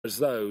As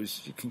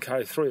those, you can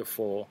carry 3 or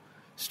 4,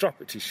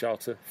 strap it to your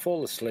shelter,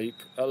 fall asleep.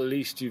 At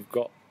least you've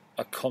got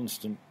a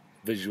constant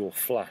visual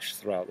flash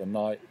throughout the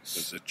night.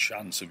 There's a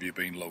chance of you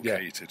being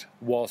located.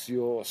 Whilst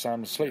you're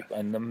sound asleep. Yeah.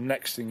 And the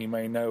next thing you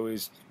may know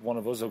is one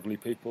of us ugly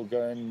people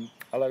going,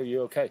 hello,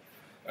 you okay?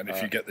 And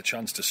if you get the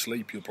chance to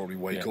sleep, you'll probably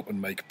wake up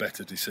and make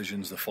better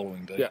decisions the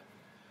following day.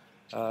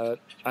 Yeah.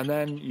 And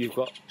then you've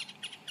got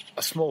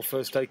a small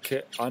first aid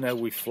kit. I know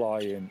we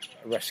fly in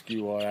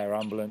rescue or air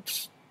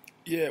ambulance.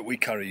 Yeah, we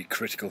carry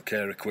critical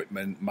care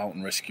equipment,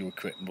 mountain rescue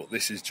equipment, but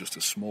this is just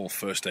a small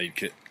first aid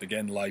kit.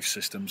 Again, Life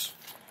Systems.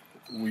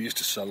 We used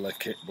to sell their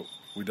kit, but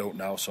we don't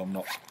now, so I'm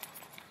not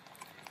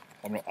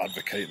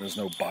advocating. There's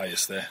no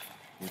bias there.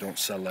 We don't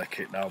sell their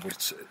kit now,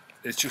 but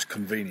it's just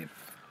convenient.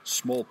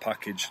 Small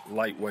package,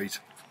 lightweight,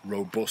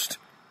 robust,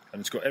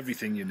 and it's got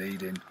everything you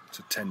need in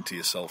to tend to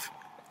yourself.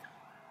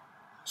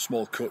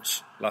 Small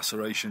cuts,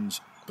 lacerations,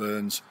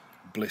 burns,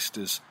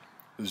 blisters.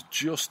 There's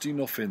just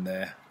enough in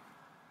there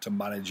to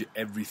manage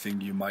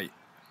everything you might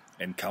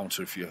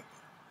encounter if you're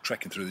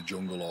trekking through the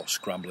jungle or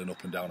scrambling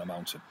up and down a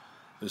mountain.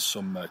 There's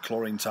some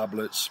chlorine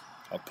tablets.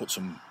 I've put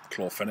some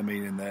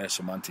chlorphenamine in there,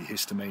 some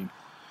antihistamine,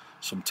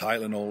 some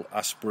Tylenol,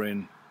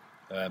 aspirin,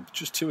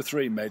 just 2 or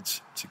 3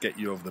 meds to get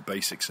you over the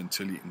basics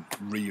until you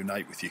can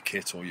reunite with your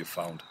kit or you've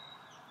found.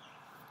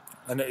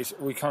 And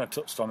we kind of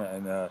touched on it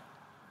in the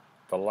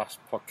last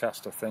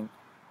podcast, I think.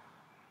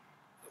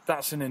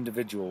 That's an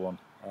individual one.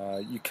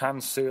 You can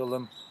seal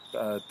them.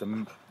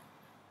 The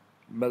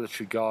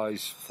military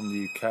guys from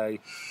the UK,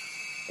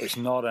 it's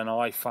not an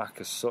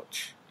IFAC as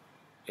such.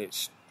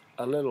 It's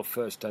a little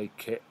first aid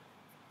kit.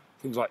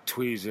 Things like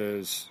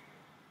tweezers,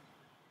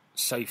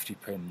 safety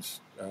pins.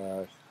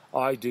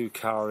 I do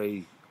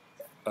carry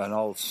an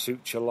old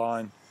suture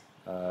line,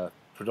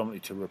 predominantly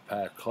to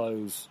repair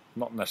clothes.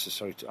 Not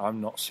necessarily I'm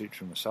not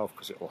suturing myself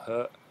because it'll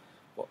hurt,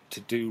 but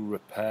to do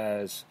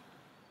repairs,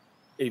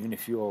 even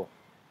if your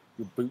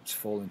boots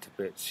fall into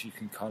bits, you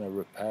can kind of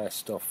repair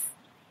stuff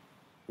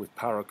with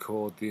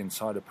paracord, the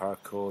inside of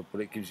paracord,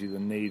 but it gives you the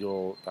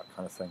needle, that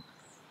kind of thing.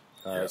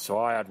 So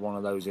I had one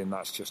of those in.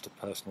 That's just a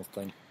personal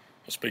thing.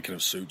 Well, speaking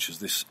of sutures,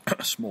 this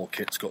small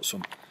kit's got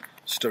some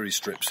steri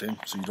strips in,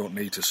 so you don't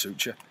need to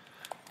suture.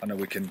 I know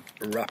we can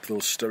wrap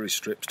those steri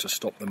strips to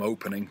stop them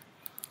opening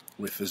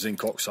with the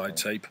zinc oxide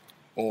tape,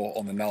 or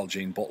on the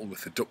Nalgene bottle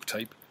with the duct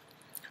tape.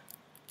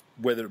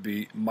 Whether it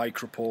be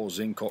micropore,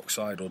 zinc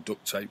oxide or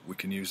duct tape, we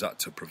can use that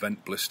to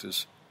prevent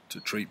blisters, to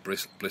treat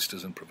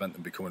blisters and prevent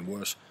them becoming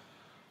worse.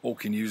 Or we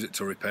can use it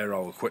to repair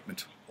our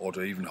equipment, or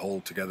to even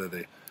hold together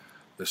the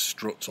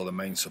struts or the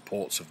main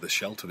supports of the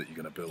shelter that you're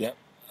going to build.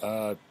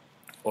 Yeah.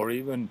 Or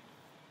even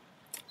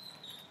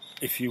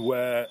if you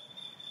wear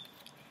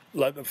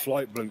like the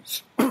flight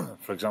boots,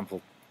 for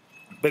example,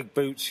 big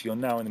boots, you're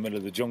now in the middle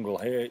of the jungle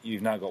here,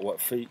 you've now got wet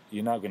feet,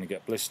 you're now going to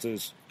get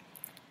blisters.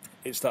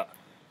 It's that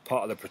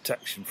part of the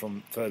protection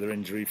from further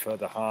injury,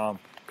 further harm,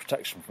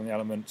 protection from the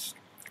elements.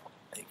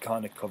 It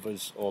kind of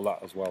covers all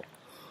that as well.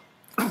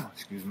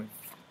 Excuse me.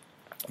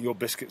 Your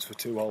biscuits were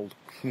too old.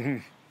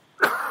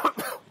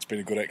 It's been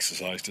a good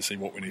exercise to see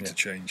what we need to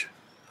change.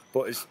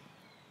 But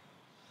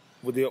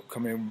with the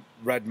upcoming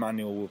red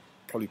manual, we'll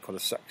probably put a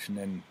section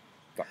in,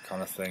 that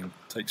kind of thing.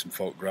 Take some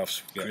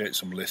photographs, create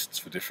some lists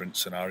for different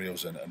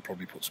scenarios, and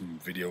probably put some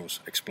videos,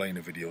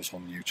 explainer videos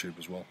on YouTube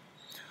as well.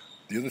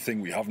 The other thing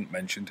we haven't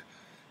mentioned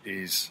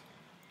is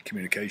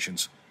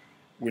communications.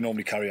 We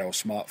normally carry our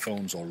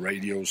smartphones or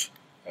radios,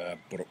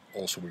 but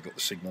also we've got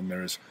the signal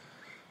mirrors.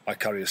 I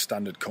carry a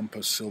standard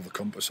compass, silver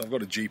compass. I've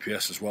got a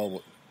GPS as well,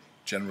 but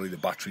generally the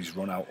batteries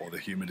run out or the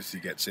humidity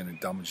gets in and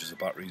damages the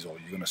batteries, or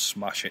you're going to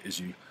smash it as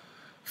you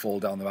fall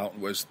down the mountain.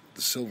 Whereas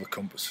the silver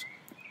compass,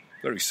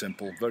 very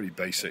simple, very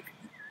basic.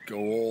 Go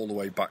all the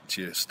way back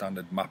to your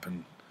standard map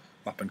and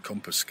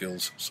compass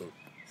skills. So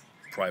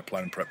prior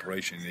plan and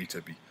preparation, you need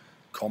to be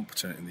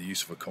competent in the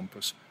use of a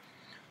compass.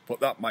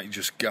 But that might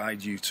just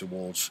guide you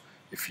towards,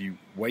 if you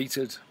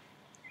waited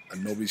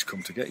and nobody's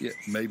come to get you,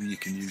 maybe you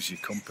can use your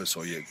compass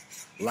or your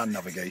land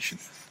navigation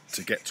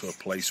to get to a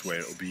place where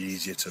it'll be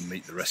easier to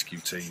meet the rescue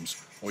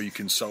teams, or you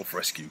can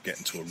self-rescue, get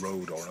into a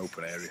road or an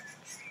open area.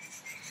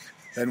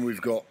 Then we've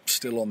got,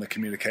 still on the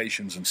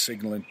communications and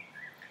signalling,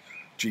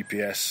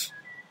 GPS,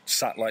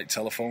 satellite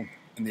telephone.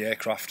 In the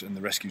aircraft and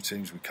the rescue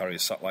teams, we carry a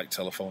satellite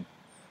telephone.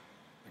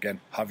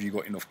 Again, have you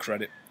got enough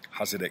credit?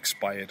 Has it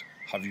expired?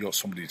 Have you got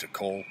somebody to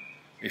call?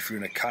 If you're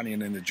in a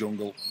canyon in the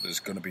jungle, there's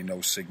going to be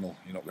no signal.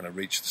 You're not going to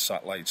reach the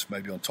satellites.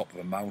 Maybe on top of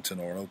a mountain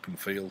or an open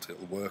field,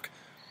 it'll work.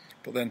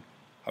 But then,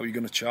 how are you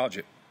going to charge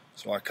it?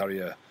 So I carry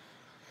a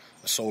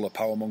solar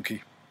power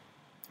monkey,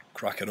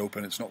 crack it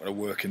open. It's not going to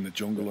work in the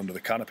jungle under the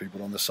canopy,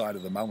 but on the side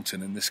of the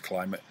mountain in this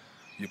climate,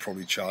 you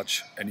probably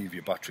charge any of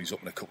your batteries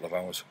up in a couple of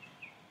hours.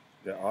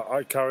 Yeah,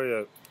 I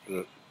carry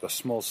a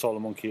small solar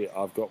monkey.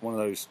 I've got one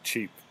of those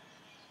cheap,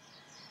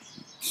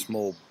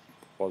 small,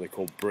 what they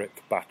call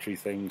brick battery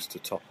things to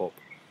top up.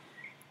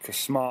 For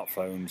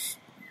smartphones,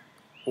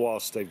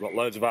 whilst they've got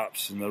loads of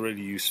apps and they're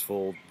really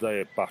useful,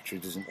 their battery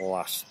doesn't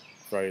last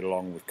very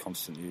long with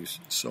constant use.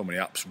 So many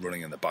apps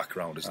running in the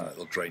background, isn't it?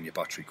 They'll drain your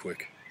battery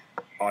quick.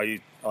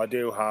 I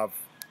do have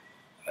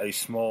a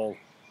small,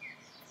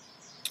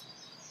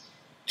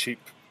 cheap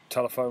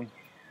telephone,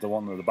 the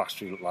one that the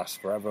battery lasts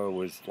forever,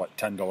 with like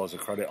 $10 of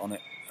credit on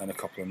it and a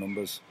couple of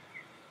numbers.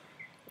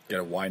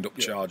 Get a wind-up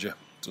charger.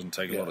 Doesn't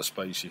take a lot of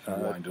space. You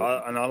can wind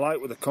up. And I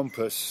like with the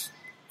compass,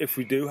 if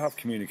we do have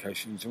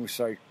communications and we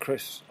say,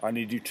 Chris, I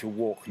need you to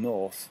walk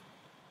north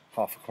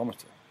half a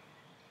kilometre.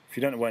 If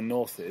you don't know where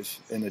north is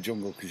in the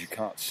jungle because you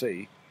can't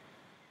see,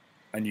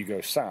 and you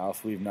go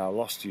south, we've now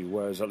lost you.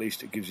 Whereas at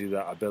least it gives you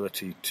that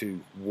ability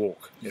to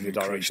walk in the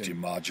direction. Your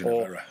margin of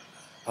error.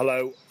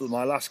 Hello,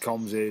 my last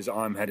comms is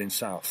I'm heading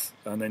south,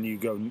 and then you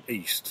go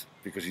east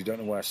because you don't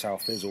know where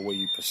south is or where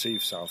you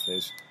perceive south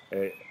is.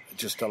 It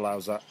just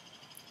allows that,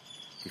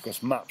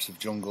 because maps of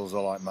jungles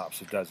are like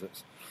maps of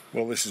deserts.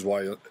 Well, this is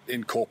why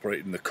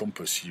incorporating the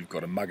compass, you've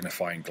got a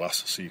magnifying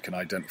glass so you can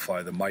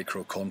identify the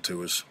micro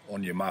contours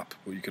on your map,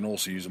 but you can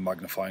also use a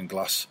magnifying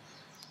glass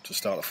to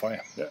start a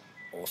fire. Yeah,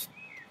 awesome.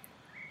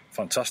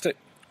 Fantastic.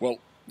 Well,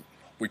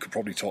 we could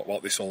probably talk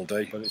about this all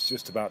day. But it's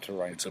just about to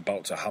rain. It's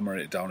about to hammer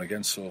it down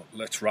again, so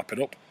let's wrap it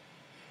up.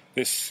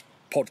 This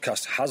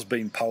podcast has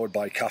been powered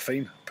by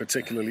caffeine,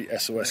 particularly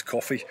SOS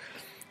Coffee,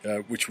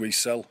 which we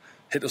sell.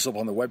 Hit us up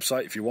on the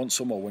website if you want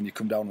some, or when you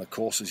come down on the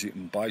courses you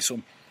can buy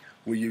some.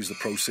 We use the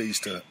proceeds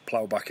to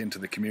plough back into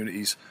the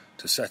communities,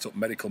 to set up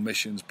medical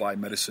missions, buy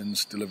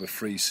medicines, deliver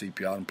free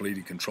CPR and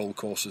bleeding control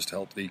courses to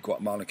help the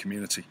Guatemalan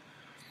community.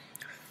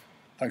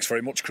 Thanks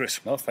very much, Chris.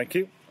 No, thank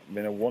you. It's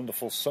been a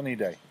wonderful sunny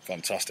day.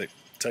 Fantastic.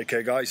 Take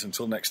care, guys.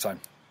 Until next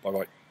time.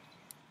 Bye-bye.